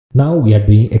Now we are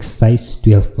doing exercise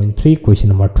 12.3, question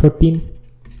number 13,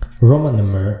 Roman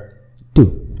number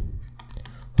 2.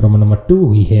 Roman number 2,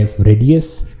 we have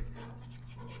radius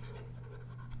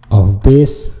of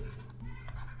base.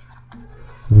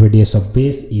 Radius of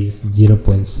base is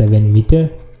 0.7 meter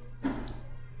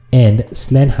and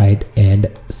slant height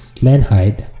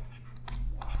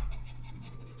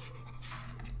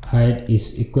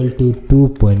is equal to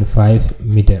 2.5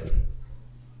 meter.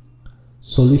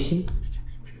 Solution.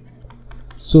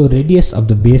 So radius of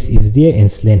the base is there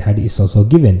and slant height is also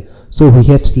given. So we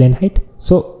have slant height.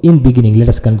 So in beginning, let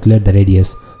us calculate the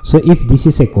radius. So if this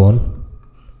is a cone,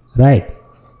 right?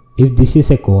 If this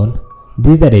is a cone,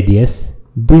 this is the radius,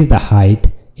 this is the height,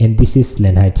 and this is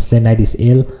slant height. Slant height is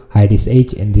L, height is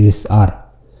H, and this is R.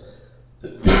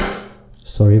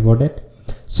 Sorry about that.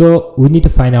 So we need to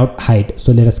find out height.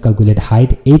 So let us calculate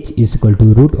height. H is equal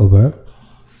to root over,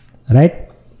 right?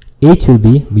 H will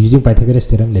be using Pythagoras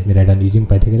theorem. Let me write down using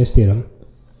Pythagoras theorem.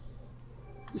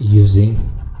 Using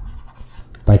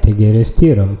Pythagoras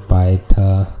theorem.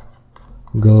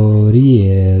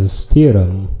 Pythagoras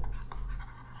theorem.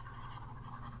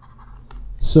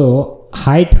 So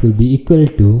height will be equal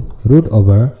to root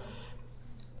over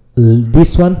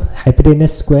this one,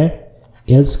 hypotenuse square,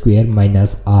 L square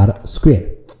minus R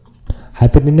square.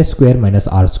 Hypotenuse square minus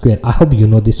R square. I hope you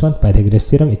know this one, Pythagoras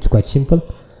theorem. It's quite simple.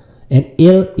 And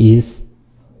L is,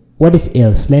 what is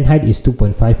L? Slant height is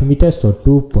 2.5 meters, so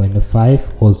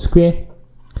 2.5 whole square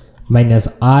minus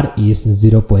R is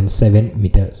 0.7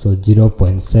 meter, so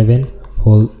 0.7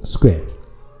 whole square.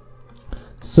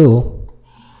 So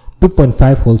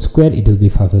 2.5 whole square, it will be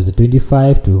 5 to the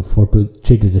 25 to 4 to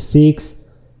 3 to the 6,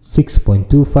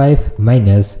 6.25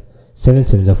 minus 7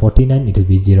 7 to the 49, it will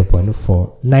be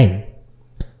 0.49.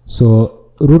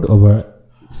 So root over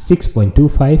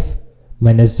 6.25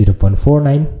 minus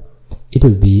 0.49, it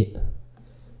will be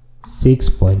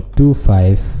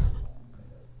 6.25,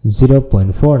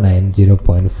 0.49,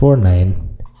 0.49,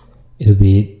 it will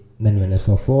be 9 minus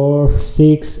 4, 4,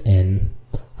 6, and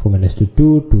 4 minus 2,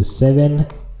 2, 2, 7,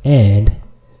 and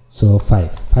so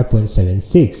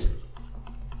 5.76.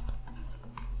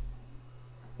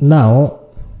 Now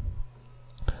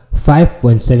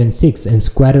 5.76 and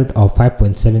square root of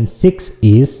 5.76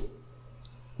 is,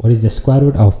 what is the square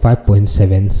root of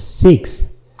 5.76?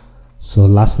 So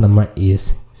last number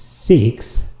is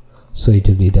 6, so it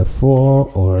will be the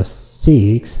 4 or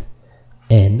 6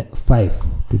 and 5,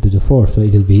 2 to the 4, so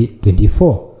it will be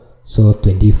 24. So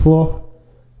 24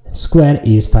 square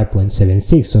is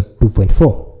 5.76, so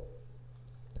 2.4.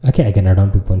 Okay, I can add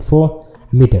on 2.4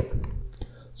 meter.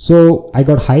 So I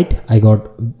got height, I got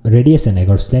radius, and I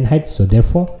got slant height. So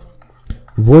therefore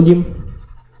volume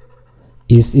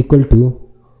is equal to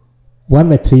 1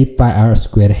 by 3 pi r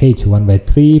square h, 1 by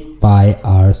 3 pi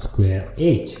r square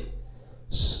h,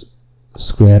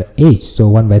 square h. So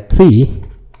 1 by 3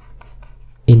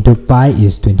 into pi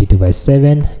is 22 by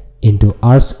 7 into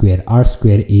r square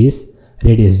is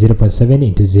radius 0.7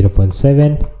 into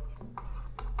 0.7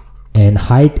 and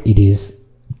height it is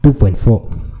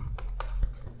 2.4.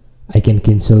 I can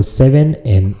cancel 7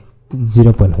 and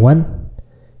 0.1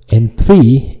 and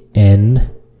 3 and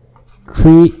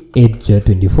 3 8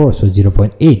 24, so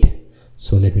 0.8.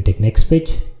 So let me take next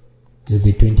page. It will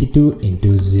be 22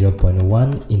 into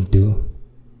 0.1 into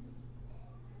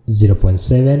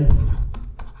 0.7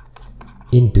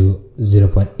 into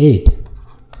 0.8.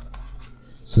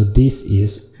 So this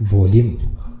is volume,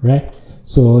 right?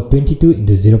 So 22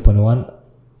 into 0.1,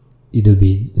 it will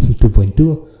be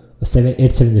 2.2. 7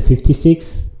 8 7 is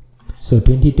 56. So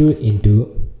 22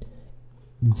 into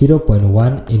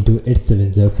 0.1 into 8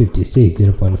 7 is 56,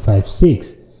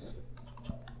 0.56.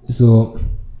 So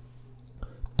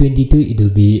 22, it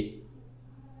will be,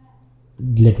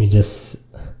 let me just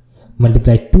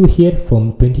multiply 2 here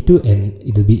from 22, and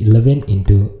it will be 11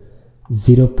 into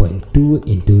 0.2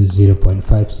 into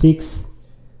 0.56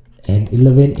 and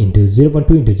 11 into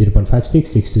 0.2 into 0.56,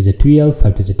 6 to the 12,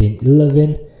 5 to the 10,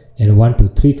 11, and 1 to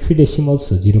 3 decimals,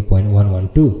 so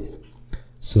 0.112.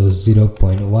 So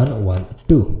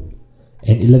 0.112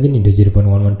 and 11 into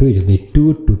 0.112, it will be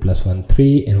 2, 2 plus 1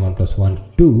 3, and 1 plus 1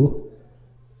 2,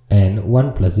 and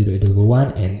 1 plus 0 it will be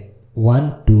 1, and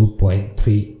 1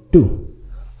 2.32.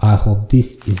 I hope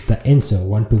this is the answer,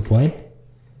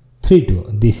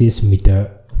 12.32. This is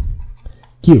meter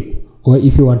cube. Or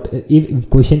if you want, if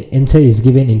question answer is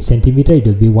given in centimeter, it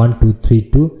will be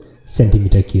 1232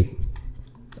 centimeter cube.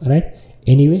 Alright,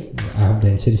 anyway, I hope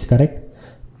the answer is correct.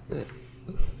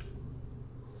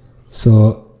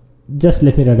 So just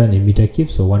let me write down in meter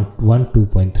cube. So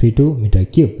 12.32 meter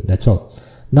cube, that's all.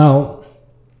 Now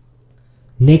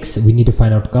Next we need to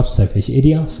find out curved surface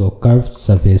area. So curved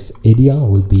surface area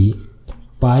will be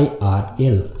pi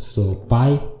RL. So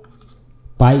pi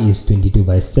is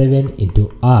 22/7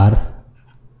 into R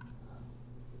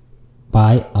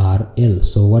pi RL.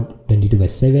 So what?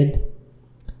 22/7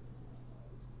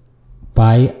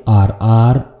 pi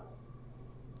R.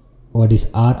 What is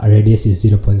R? Radius is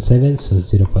 0.7, so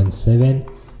 0.7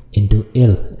 into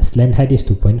L. Slant height is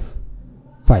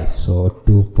 2.5, so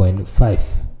 2.5.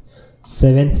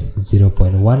 7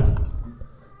 0.1,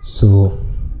 so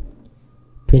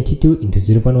 22 into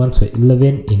 0.1, so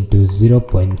 11 into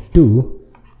 0.2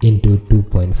 into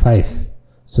 2.5.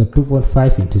 So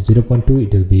 2.5 into 0.2,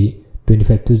 it will be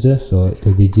 25 to the, so it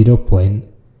will be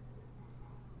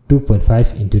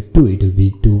 2.5 into 2, it will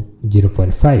be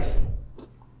 0.5.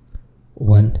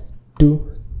 1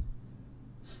 2,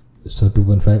 so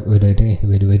 2.5. wait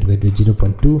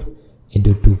 0.2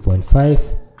 into 2.5,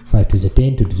 5 to the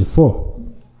 10, 2 to the 4,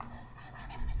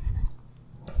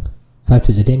 5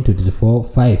 to the 10, 2 to the 4,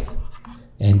 5.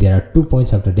 And there are 2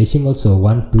 points after decimal, so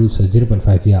 1 2, so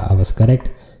 0.5. yeah, I was correct.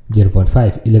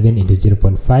 0.5. 11 into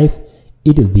 0.5,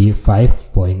 it will be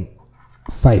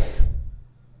 5.5.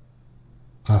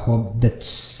 I hope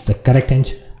that's the correct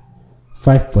answer.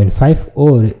 5.5,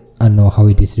 or I know how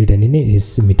it is written in it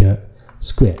is meter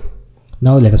square.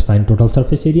 Now let us find total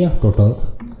surface area. Total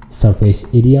surface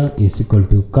area is equal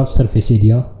to curved surface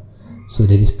area, so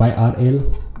that is pi RL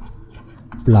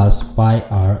plus pi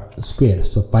R square.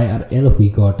 So pi RL we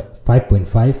got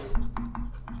 5.5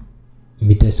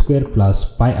 meter square plus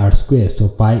pi R square, so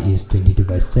pi is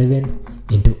 22/7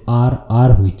 into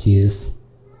R, which is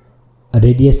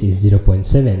radius is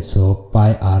 0.7, so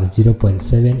pi R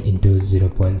 0.7 into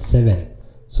 0.7,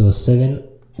 so 7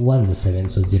 1 is 7,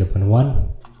 so 0.1.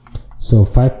 So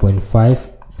 5.5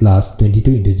 plus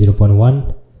 22 into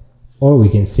 0.1, or we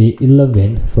can say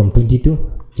 11 from 22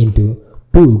 into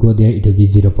 2 will go there, it will be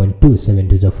 0.2. 7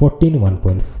 to the 14,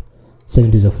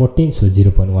 1.7 to the 14, so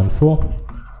 0.14.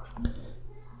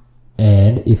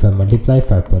 And if I multiply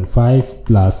 5.5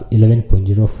 plus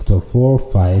 11.0, so 4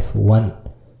 5 1,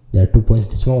 there are 2 points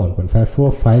decimal,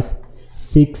 1.54 5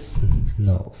 6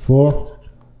 no 4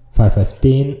 5 5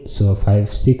 10, so 5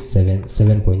 6 7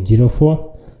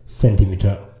 7.04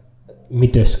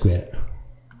 meter square.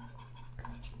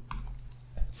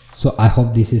 So I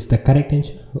hope this is the correct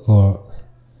answer, or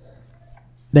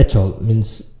that's all.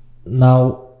 Means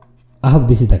now I hope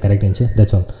this is the correct answer,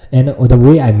 that's all. And the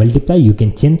way I multiply, you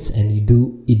can change and you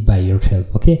do it by yourself.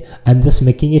 Okay, I'm just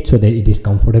making it so that it is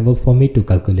comfortable for me to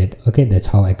calculate. Okay, that's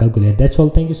how I calculate. That's all.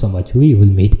 Thank you so much. We will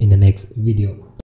meet in the next video.